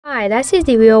Hi, this is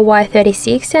the VIVO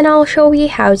Y36 and I'll show you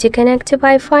how to connect to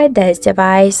Wi-Fi this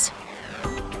device.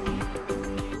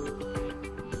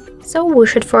 So we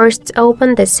should first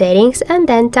open the settings and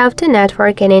then tap to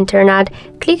Network and Internet.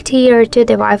 Click here to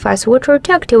the Wi-Fi switcher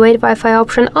to activate Wi-Fi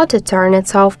option or to turn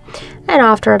it off. And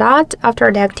after that,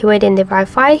 after deactivating the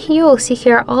Wi-Fi, you will see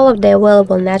here all of the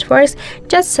available networks.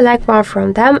 Just select one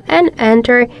from them and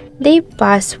enter the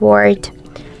password.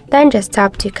 Then just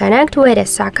tap to connect, wait a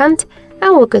second,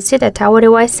 and we could see that our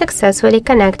device successfully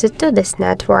connected to this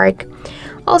network.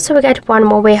 Also, we get one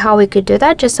more way how we could do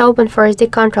that. Just open first the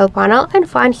control panel and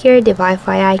find here the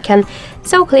Wi-Fi icon.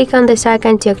 So click on this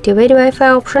icon to activate the Wi-Fi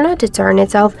option or to turn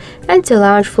it off, and to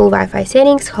launch full Wi-Fi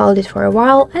settings, hold it for a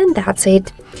while, and that's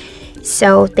it.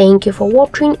 So thank you for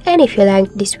watching, and if you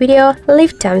liked this video,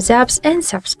 leave thumbs up and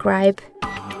subscribe.